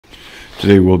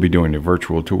Today we'll be doing a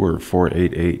virtual tour of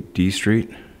 488 D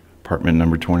Street, apartment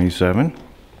number 27.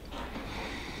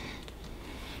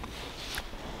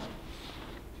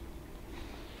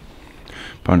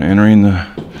 Upon entering the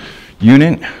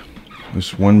unit,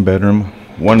 this one bedroom,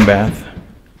 one bath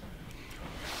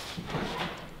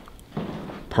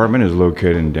apartment is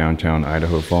located in downtown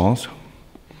Idaho Falls.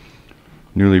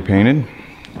 Newly painted,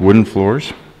 wooden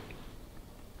floors.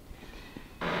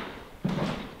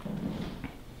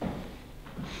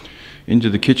 Into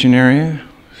the kitchen area,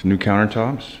 new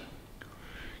countertops,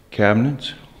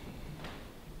 cabinets.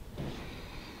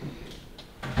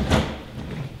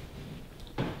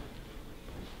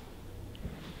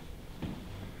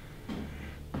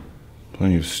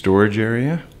 Plenty of storage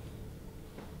area.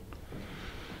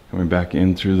 Coming back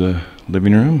in through the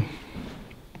living room.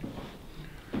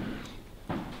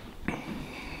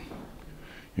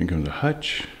 Here comes the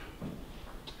hutch.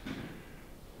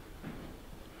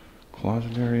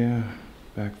 Closet area.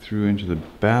 Back through into the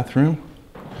bathroom.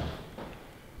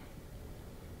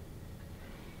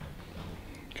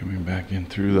 Coming back in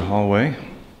through the hallway.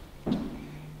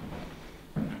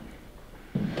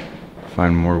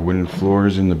 Find more wooden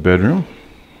floors in the bedroom.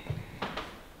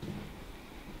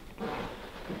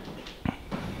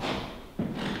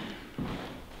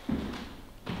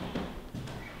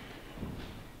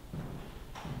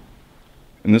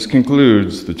 And this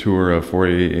concludes the tour of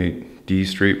 488 D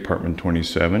Street, apartment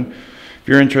 27. If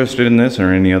you're interested in this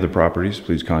or any other properties,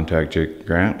 please contact Jacob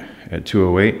Grant at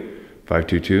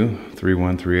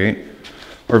 208-522-3138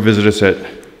 or visit us at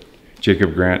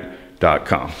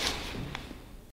jacobgrant.com.